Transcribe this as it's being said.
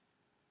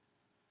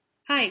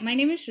Hi, my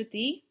name is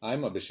Shruti.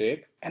 I'm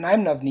Abhishek. And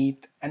I'm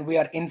Navneet, and we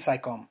are in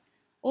Scicomm.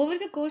 Over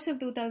the course of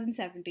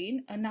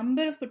 2017, a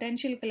number of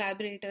potential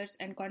collaborators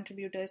and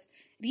contributors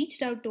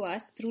reached out to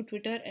us through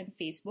Twitter and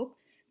Facebook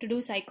to do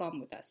Scicomm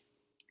with us.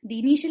 The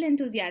initial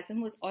enthusiasm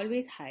was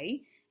always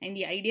high and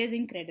the ideas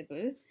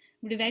incredible,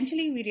 but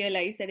eventually we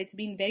realized that it's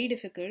been very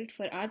difficult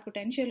for our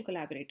potential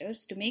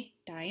collaborators to make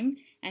time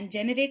and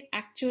generate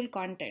actual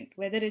content,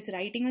 whether it's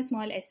writing a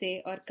small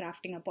essay or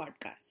crafting a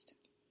podcast.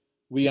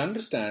 We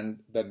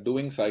understand that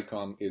doing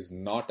Scicomm is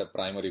not a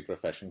primary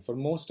profession for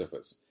most of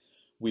us.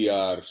 We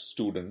are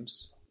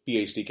students,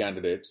 PhD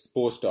candidates,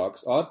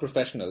 postdocs, or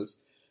professionals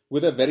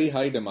with a very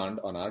high demand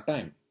on our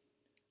time.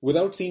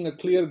 Without seeing a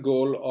clear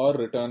goal or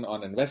return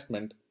on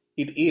investment,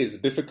 it is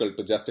difficult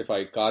to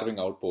justify carving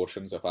out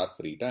portions of our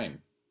free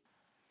time.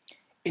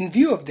 In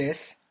view of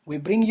this, we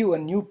bring you a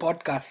new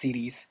podcast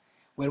series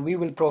where we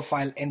will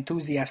profile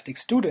enthusiastic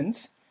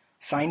students,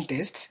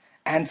 scientists,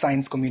 and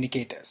science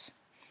communicators.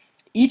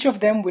 Each of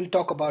them will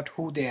talk about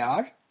who they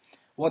are,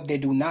 what they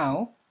do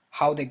now,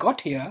 how they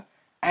got here,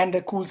 and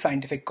a cool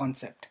scientific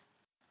concept.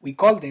 We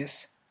call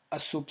this a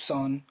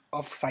Soupçon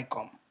of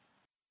Scicomm.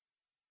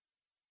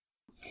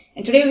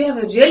 And today we have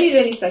a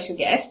really special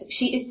guest.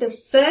 She is the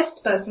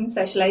first person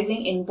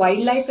specializing in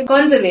wildlife and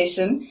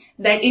conservation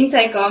that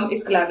Scicomm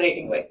is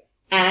collaborating with,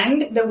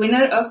 and the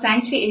winner of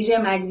Sanctuary Asia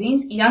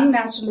magazine's Young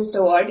Naturalist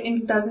Award in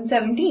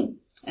 2017.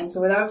 And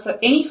so without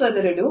any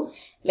further ado,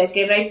 let's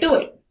get right to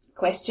it.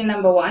 Question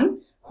number 1.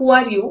 Who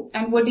are you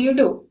and what do you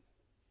do?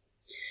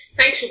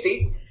 Thanks,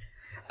 Shruti.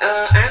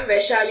 I'm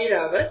Vaishali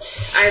Rawat.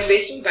 I'm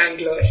based in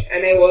Bangalore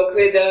and I work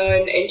with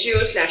an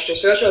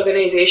NGO/research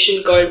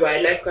organization called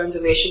Wildlife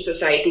Conservation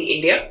Society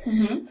India.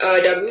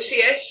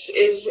 WCS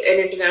is an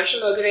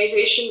international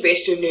organization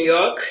based in New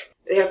York.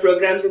 They have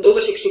programs in over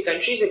 60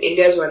 countries and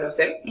India is one of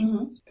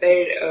them.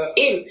 Their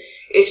aim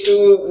is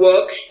to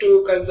work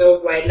to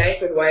conserve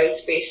wildlife and wild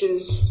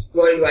spaces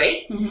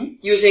worldwide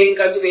using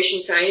conservation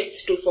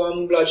science to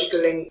form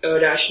logical and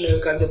rational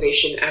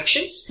conservation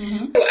actions.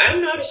 So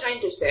I'm not a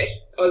scientist there,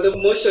 although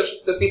most of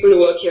the people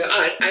who work here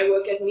are. I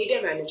work as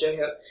media manager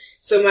here.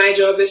 So my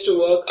job is to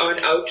work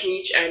on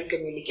outreach and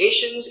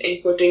communications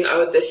in putting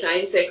out the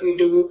science that we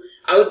do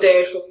out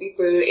there for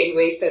people in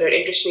ways that are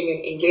interesting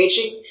and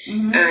engaging.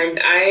 And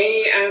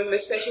I am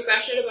especially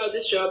passionate about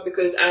this job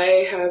because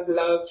I have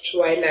loved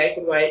wildlife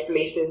and wild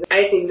places.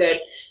 I think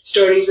that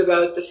stories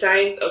about the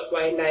science of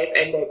wildlife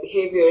and their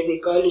behavior, the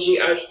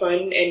ecology, are fun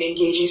and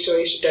engaging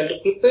stories to tell to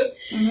people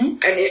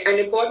and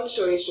important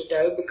stories to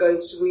tell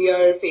because we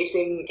are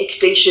facing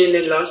extinction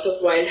and loss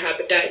of wild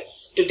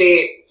habitats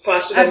today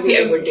faster than we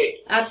ever did.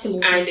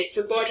 Absolutely. And it's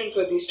important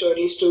for these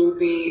stories to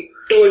be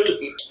told to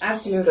people.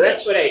 Absolutely. So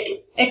that's what I do.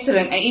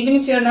 Excellent. And even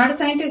if you're not a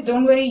scientist,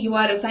 don't worry, you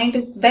are a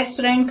scientist's best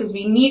friend because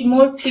we need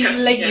more people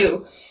like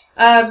you.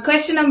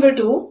 Question number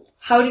 2.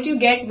 How did you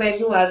get where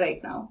you are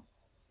right now?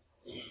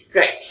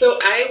 Right. So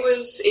I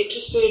was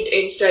interested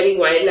in studying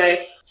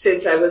wildlife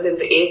since I was in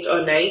the 8th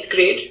or 9th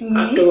grade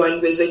after one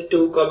visit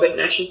to Corbett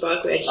National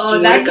Park where I just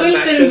didn't that come will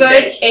back from convert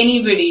there.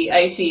 anybody,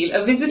 I feel.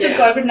 A visit to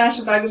Corbett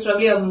National Park is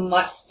probably a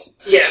must.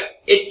 Yeah,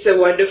 it's a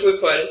wonderful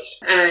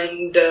forest.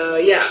 And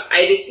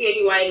I didn't see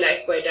any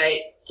wildlife, but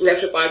I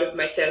left a part of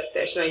myself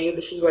there, so I knew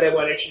this is what I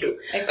wanted to do.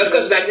 Excellent. Of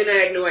course, back then I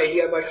had no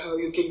idea about how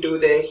you can do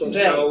this and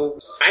how...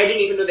 I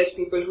didn't even know there's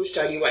people who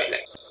study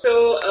wildlife.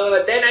 So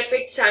then I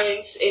picked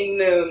science in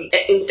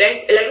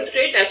 10th, 11th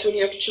grade. That's when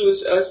you have to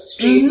choose a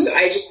stream. So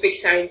I just picked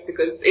science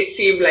because it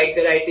seemed like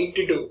the right thing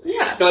to do.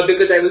 Yeah. Not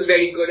because I was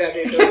very good at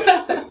it.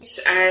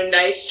 And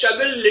I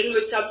struggled a little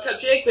with some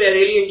subjects, but I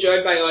really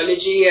enjoyed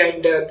biology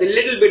and the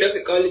little bit of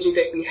ecology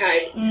that we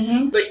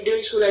had. But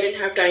during school, I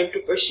didn't have time to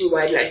pursue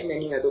wildlife in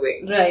any other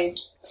way. Right.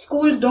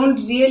 Schools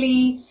don't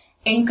really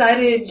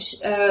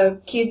encourage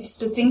kids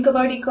to think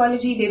about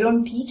ecology. They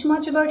don't teach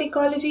much about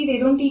ecology. They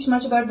don't teach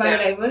much about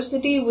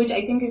biodiversity, which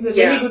I think is a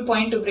really good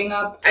point to bring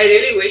up. I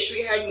really wish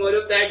we had more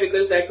of that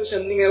because that was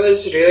something I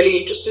was really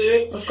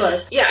interested in. Of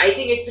course. Yeah, I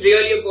think it's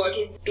really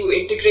important to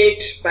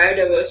integrate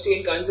biodiversity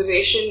and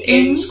conservation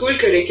in school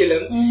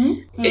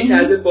curriculum. It's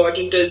as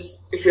important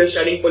as if you're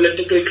studying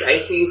political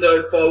crises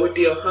or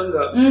poverty or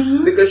hunger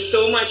because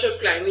so much of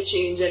climate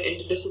change and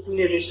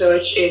interdisciplinary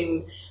research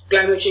in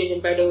climate change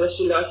and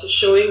biodiversity loss is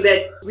showing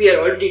that we are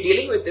already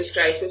dealing with this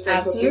crisis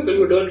and for people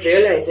who don't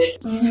realize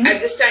it. At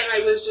this time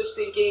I was just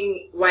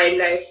thinking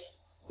wildlife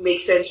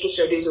makes sense to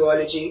study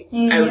zoology,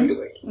 I will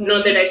do it.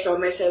 Not that I saw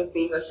myself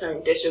being a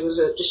scientist, it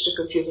was just a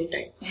confusing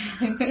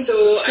time.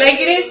 So like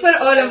it is for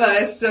all of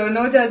us, so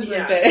no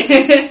judgment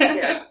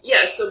there.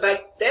 So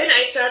back then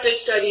I started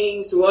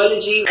studying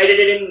zoology. I did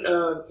it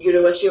in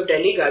University of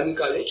Delhi, Gargi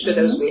College, because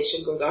I was based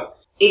in Gurgaon.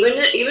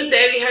 Even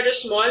there we had a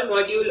small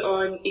module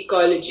on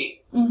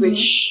ecology,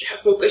 which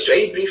focused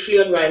very briefly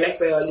on wildlife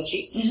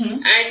biology.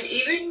 And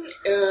even,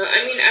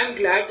 I'm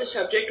glad the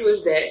subject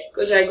was there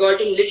because I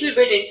got a little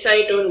bit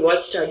insight on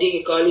what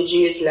studying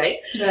ecology is like.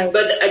 Right.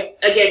 But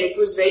again, it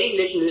was very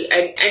little.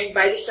 And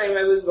by this time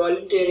I was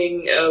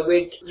volunteering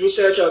with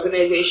research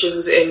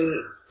organizations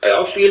in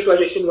of field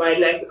projects in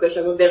wildlife because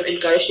some of them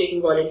encourage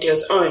taking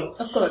volunteers on.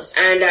 Of course.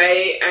 And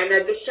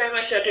at this time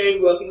I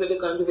started working with a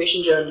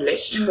conservation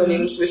journalist. Her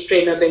name is Ms.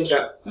 Prerna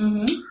Bindra.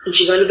 And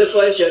she's one of the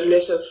first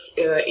journalists of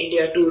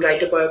India to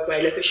write about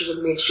wildlife issues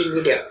in mainstream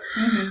media.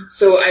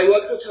 So I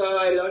worked with her.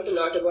 I learned a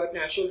lot about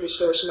natural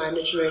resource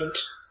management.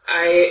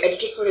 I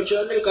edited for a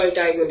journal called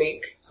Tiger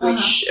Link,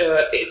 which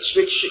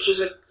is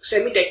a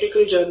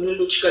semi-technical journal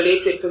which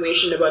collates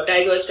information about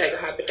tigers, tiger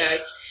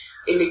habitats,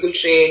 illegal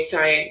trade,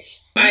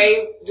 science.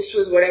 This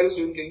was what I was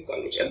doing during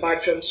college,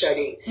 apart from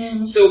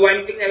studying. So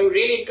one thing I would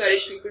really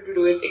encourage people to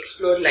do is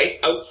explore life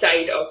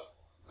outside of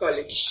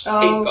college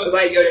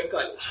while you're in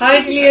college.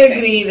 Heartily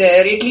agree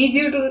there. It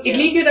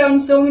leads you down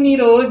so many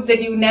roads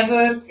that you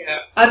never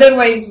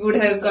otherwise would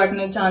have gotten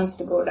a chance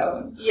to go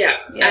down. Yeah,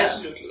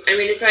 absolutely. I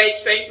mean, if I had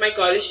spent my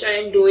college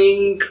time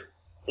doing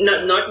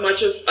not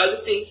much of other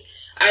things,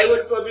 I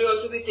would probably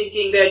also be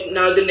thinking that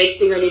now the next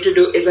thing I need to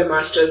do is a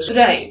master's.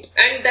 Right.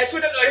 And that's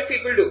what a lot of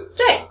people do.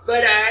 Right.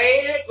 But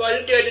I had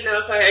volunteered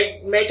enough, I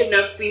had met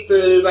enough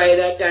people by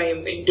that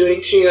time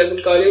during 3 years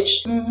in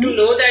college to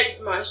know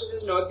that master's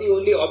is not the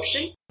only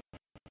option.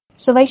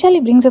 So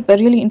Vaishali brings up a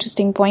really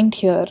interesting point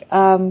here.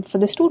 For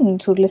the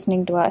students who are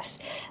listening to us,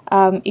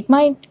 it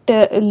might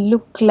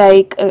look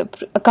like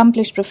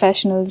accomplished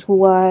professionals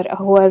who are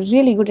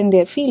really good in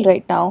their field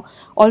right now,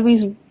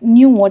 always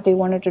knew what they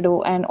wanted to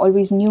do and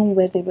always knew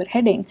where they were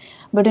heading.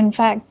 But in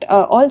fact,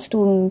 all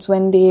students,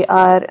 when they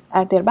are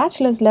at their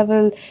bachelor's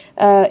level,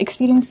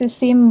 experience the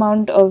same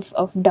amount of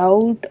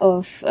doubt,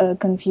 of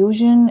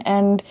confusion,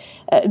 and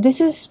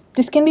this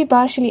can be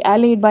partially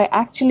allayed by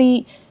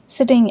actually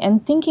sitting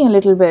and thinking a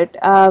little bit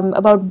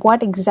about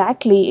what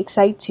exactly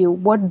excites you,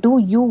 what do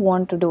you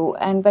want to do.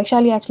 And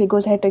Vaishali actually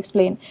goes ahead to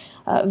explain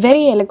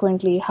very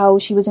eloquently how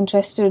she was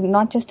interested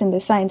not just in the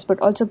science but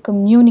also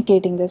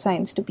communicating the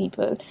science to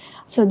people.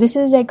 So this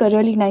is like a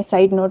really nice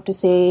side note to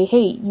say,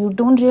 hey, you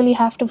don't really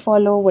have to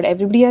follow what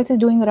everybody else is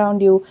doing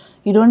around you.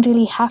 You don't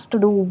really have to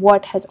do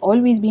what has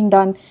always been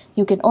done.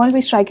 You can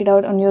always strike it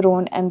out on your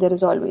own, and there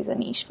is always a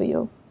niche for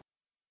you.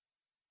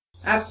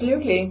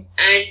 Absolutely.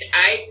 And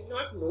I did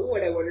not know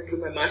what I wanted to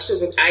do my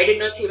master's in. I did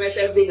not see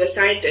myself being a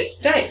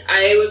scientist. Right.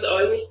 I was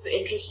always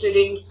interested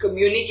in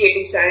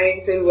communicating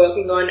science and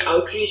working on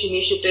outreach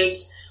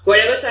initiatives.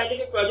 Whatever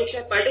scientific projects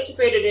I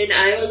participated in,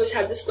 I always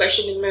had this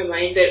question in my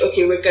mind that,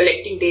 okay, we're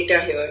collecting data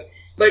here,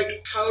 but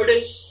how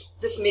does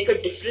this make a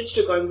difference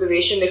to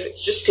conservation if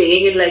it's just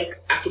staying in like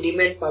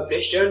academia and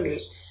published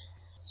journals?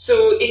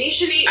 So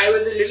initially, I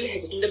was a little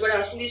hesitant about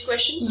asking these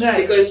questions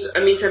because,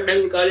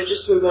 sometimes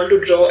ecologists will want to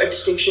draw a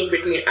distinction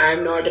between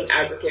I'm not an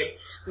advocate.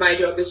 My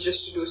job is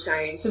just to do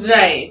science.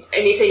 Right.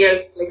 Anything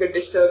else is like a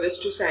disservice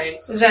to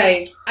science.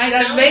 Right. And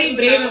that's very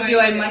brave of you,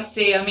 I must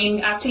say. I mean,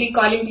 actually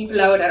calling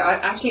people out or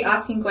actually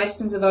asking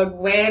questions about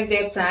where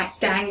their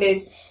stand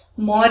is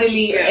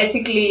morally, or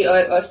ethically,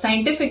 or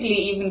scientifically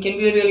even can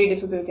be a really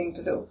difficult thing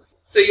to do.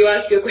 So you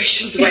ask your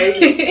questions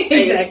wisely.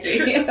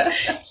 Exactly.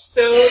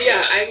 So,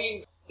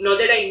 not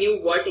that I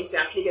knew what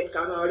exactly can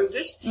come out of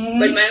this,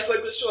 but my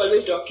effort was to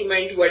always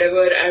document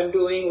whatever I'm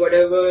doing,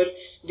 whatever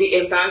the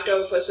impact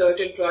of a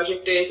certain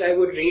project is. I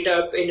would read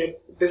up in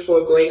it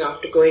before going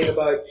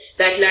about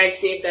that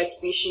landscape, that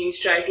species,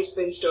 try to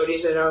spin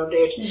stories around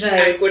it,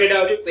 and put it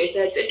out in ways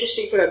that's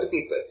interesting for other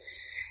people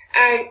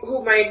and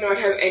who might not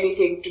have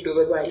anything to do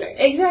with wildlife.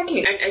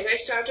 Exactly. And as I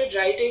started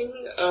writing,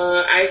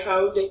 I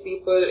found that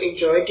people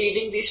enjoyed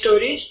reading these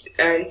stories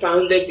and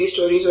found that these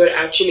stories were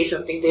actually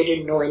something they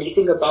didn't know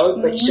anything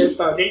about but still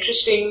found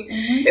interesting.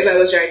 If I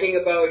was writing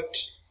about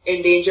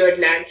endangered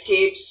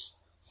landscapes,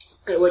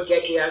 I would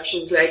get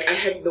reactions like, I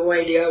had no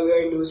idea we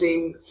are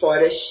losing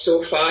forests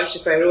so fast.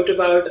 If I wrote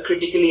about a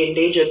critically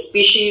endangered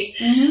species,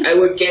 I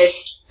would get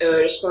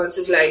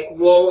responses like,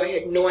 whoa, I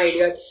had no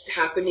idea this is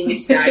happening,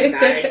 it's that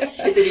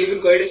bad, is it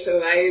even going to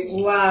survive?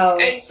 Wow.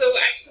 And so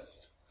I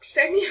was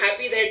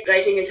semi-happy that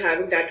writing is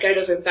having that kind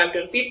of impact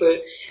on people,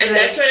 and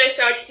that's when I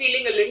start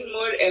feeling a little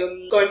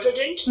more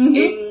confident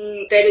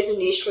in there is a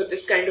niche for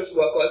this kind of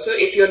work also.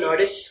 If you're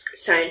not a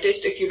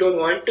scientist, if you don't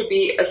want to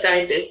be a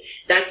scientist,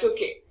 that's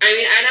okay.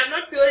 And I'm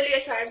not purely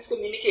a science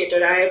communicator.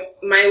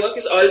 My work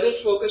is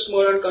always focused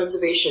more on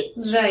conservation.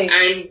 Right.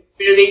 And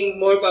building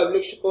more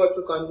public support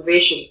for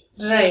conservation.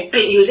 Right.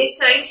 And using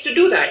science to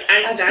do that.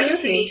 And Absolutely.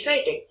 that's really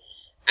exciting.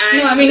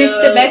 And,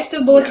 it's the best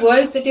of both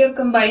worlds that you're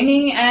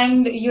combining,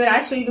 and you're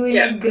actually doing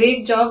a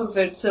great job of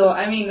it. So,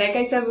 like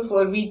I said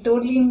before, we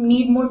totally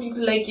need more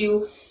people like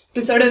you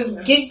to sort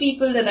of give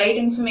people the right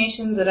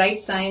information, the right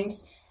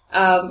science,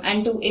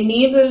 and to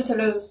enable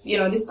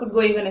this could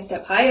go even a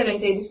step higher and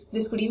say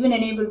this could even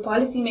enable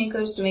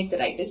policymakers to make the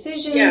right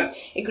decisions. Yeah.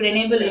 It could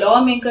enable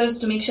lawmakers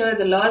to make sure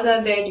the laws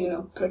are there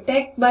to,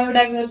 protect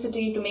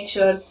biodiversity, to make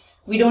sure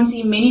we don't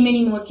see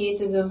many more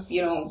cases of,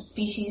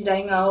 species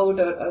dying out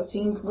or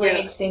things going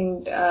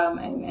extinct,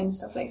 and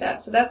stuff like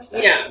that. So that's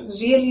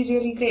really,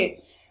 really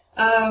great.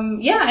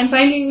 And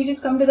finally we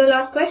just come to the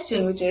last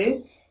question, which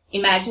is,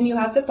 imagine you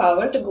have the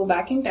power to go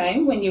back in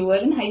time when you were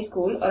in high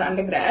school or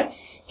undergrad.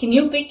 Can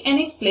you pick and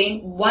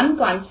explain one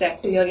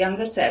concept to your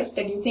younger self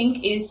that you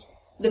think is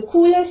the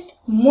coolest,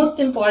 most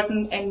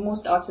important, and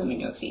most awesome in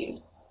your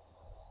field?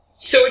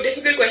 So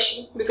difficult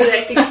question, because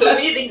I think so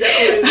many things are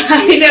cool in this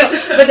I field.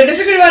 know, but the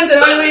difficult ones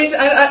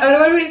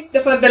are always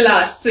for the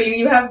last. So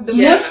you have the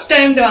most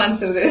time to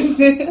answer this.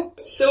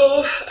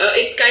 So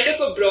it's kind of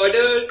a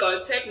broader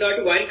concept,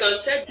 not one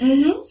concept.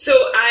 Mm-hmm. So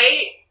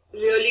I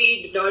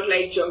really did not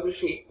like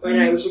geography when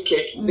I was a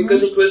kid,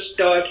 because it was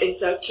taught in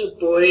such a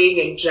boring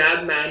and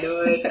drab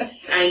manner,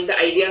 and the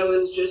idea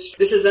was just,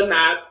 this is a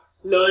map,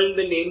 learn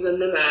the names on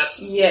the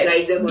maps,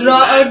 write them on draw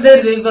the map. out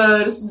the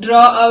rivers,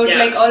 draw out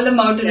like all the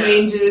mountain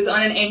ranges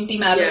on an empty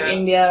map of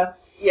India.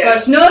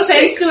 Gosh, no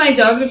offense to my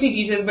geography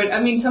teacher, but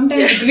I mean,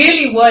 sometimes it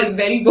really was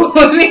very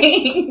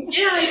boring.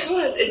 Yeah, it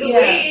was. The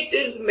way it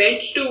is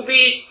meant to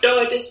be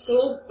taught is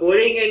so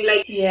boring and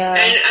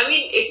and I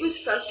mean, it was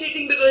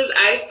frustrating because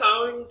I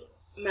found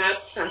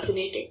maps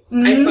fascinating.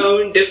 I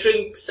found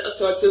different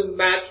sorts of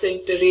maps and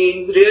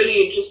terrains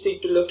really interesting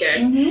to look at.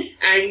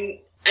 And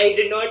I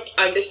did not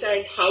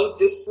understand how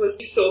this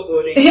was so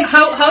boring.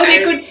 how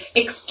they could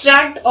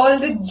extract all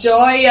the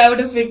joy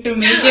out of it to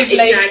make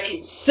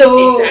it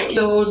so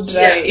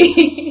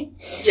dry.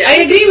 I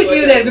agree with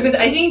you there, because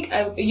I think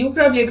you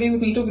probably agree with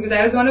me too, because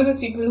I was one of those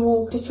people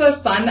who, just for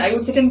fun, I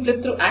would sit and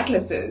flip through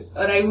atlases,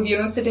 or I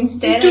would, sit and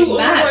stare at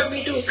maps.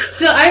 Me too.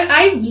 So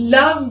I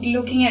loved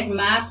looking at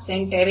maps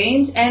and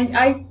terrains, and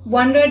I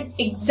wondered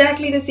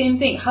exactly the same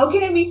thing. How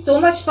can it be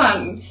so much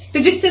fun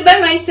to just sit by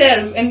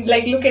myself and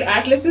look at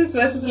atlases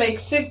versus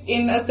sit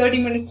in a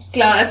 30 minutes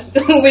class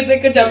with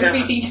a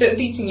geography teacher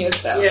teaching you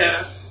stuff?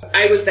 Yeah.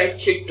 I was that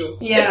kid too.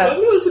 Yeah. And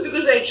probably also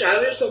because I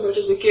traveled so much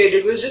as a kid,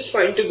 it was just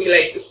fun to be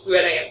like, this is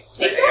where I am.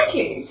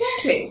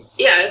 Exactly.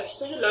 Yeah, I've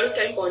spent a lot of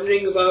time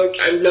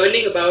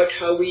learning about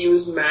how we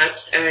use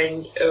maps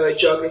and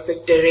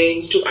geographic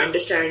terrains to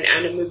understand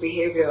animal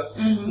behavior,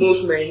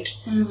 movement,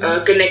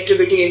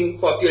 connectivity in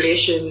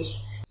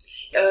populations.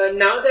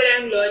 Now that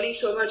I'm learning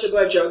so much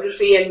about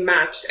geography and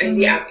maps and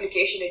the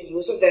application and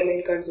use of them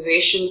in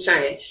conservation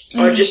science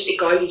or just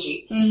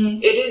ecology,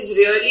 it is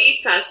really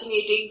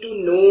fascinating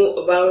to know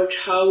about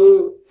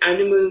how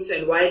animals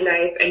and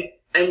wildlife and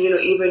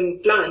even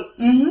plants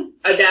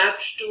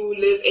adapt to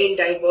live in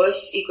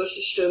diverse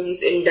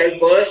ecosystems, in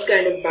diverse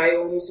kind of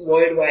biomes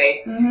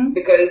worldwide.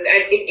 Because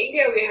in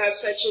India we have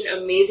such an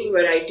amazing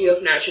variety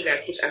of natural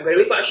landscapes. I'm going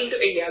to be partial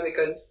to India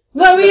because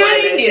we are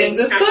Indians.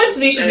 Of course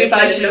we should be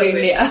partial to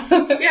India.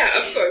 Yeah,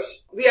 of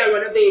course. We are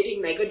one of the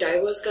 18 mega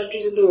diverse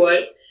countries in the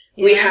world.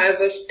 We have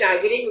a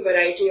staggering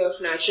variety of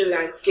natural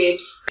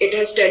landscapes. It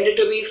has tended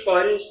to be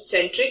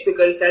forest-centric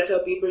because that's how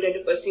people tend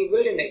to perceive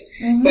wilderness.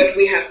 But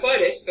we have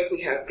forests, but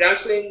we have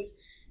grasslands,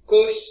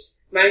 coasts,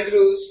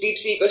 mangroves,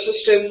 deep-sea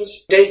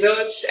ecosystems,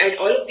 deserts, and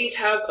all of these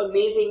have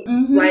amazing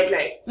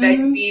wildlife that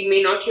we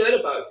may not hear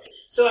about.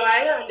 So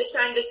I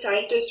understand that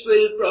scientists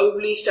will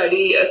probably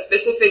study a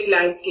specific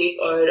landscape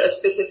or a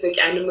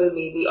specific animal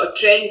maybe, or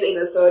trends in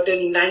a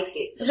certain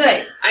landscape.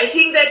 Right. I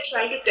think that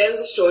trying to tell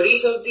the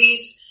stories of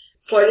these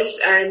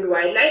forests and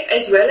wildlife,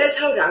 as well as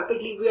how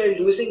rapidly we are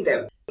losing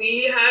them.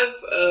 We have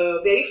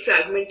very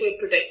fragmented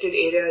protected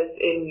areas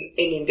in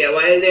India.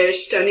 While they're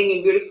stunning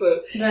and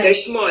beautiful, they're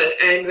small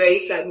and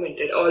very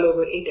fragmented all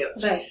over India.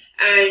 Right.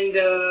 And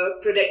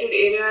protected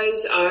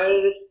areas are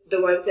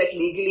the ones that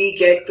legally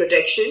get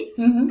protection,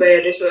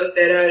 where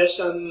there are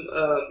some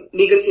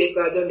legal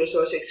safeguards on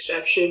resource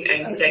extraction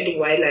and protecting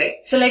wildlife.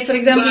 So, for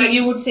example,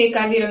 you would say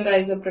Kaziranga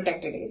is a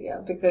protected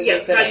area because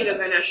of the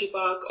Kaziranga National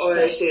Park,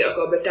 or say a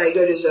Corbett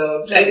Tiger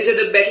Reserve. And these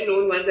are the better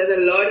known ones. There's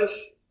a lot of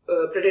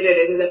protected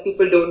areas that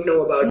people don't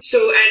know about. So,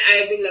 and I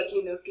have been lucky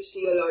enough to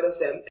see a lot of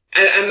them.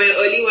 And my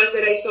early ones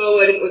that I saw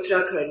were in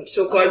Uttarakhand.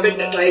 So Corbett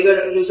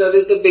Tiger Reserve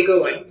is the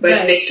bigger one.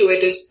 But next to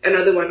it is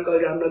another one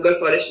called Ramnagar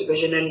Forest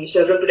Division, and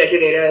several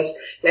protected areas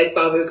like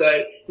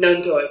Pavalgarh,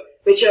 Nanthor,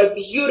 which are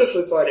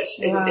beautiful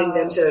forests in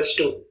themselves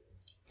too.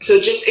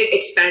 So just it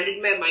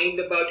expanded my mind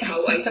about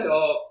how I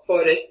saw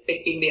forests in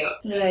India.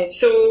 Right.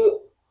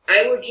 So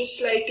I would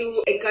just like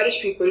to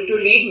encourage people to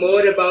read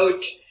more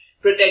about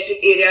protected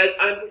areas,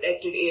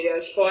 unprotected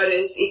areas,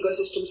 forests,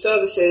 ecosystem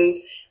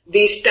services,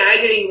 the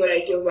staggering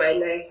variety of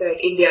wildlife that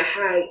India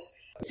has.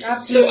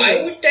 Absolutely. So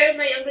I would tell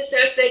my younger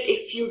self that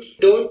if you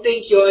don't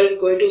think you're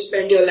going to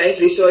spend your life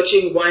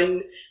researching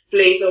one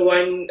place or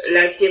one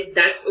landscape,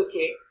 that's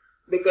okay.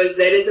 Because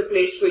there is a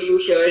place for you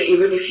here,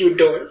 even if you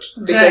don't.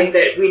 Because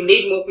we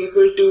need more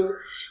people to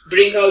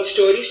bring out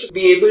stories, to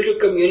be able to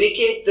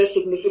communicate the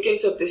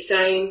significance of the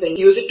science and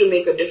use it to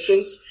make a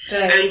difference.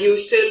 And you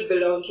still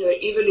belong here,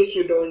 even if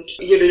you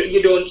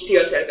don't see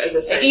yourself as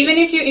a scientist.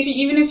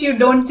 Even if you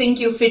don't think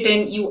you fit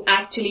in, you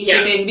actually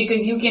fit in,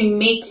 because you can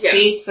make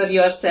space for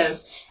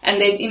yourself, and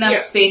there's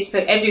enough space for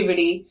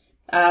everybody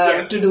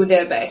to do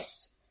their best.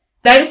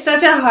 That is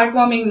such a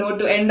heartwarming note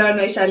to end on,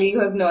 Vaishali. You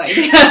have no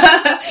idea.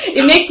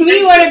 It makes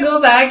me want to go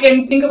back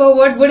and think about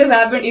what would have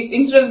happened if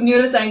instead of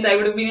neuroscience, I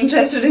would have been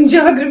interested in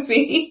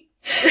geography.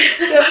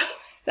 So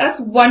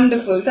that's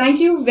wonderful. Thank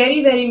you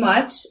very, very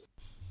much.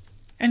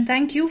 And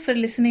thank you for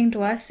listening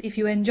to us. If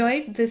you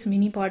enjoyed this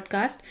mini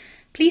podcast,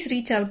 Please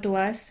reach out to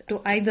us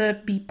to either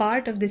be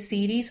part of this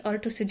series or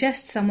to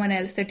suggest someone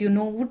else that you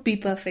know would be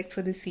perfect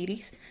for this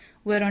series.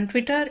 We're on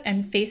Twitter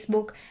and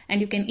Facebook, and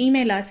you can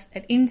email us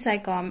at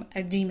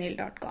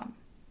inscicom@gmail.com.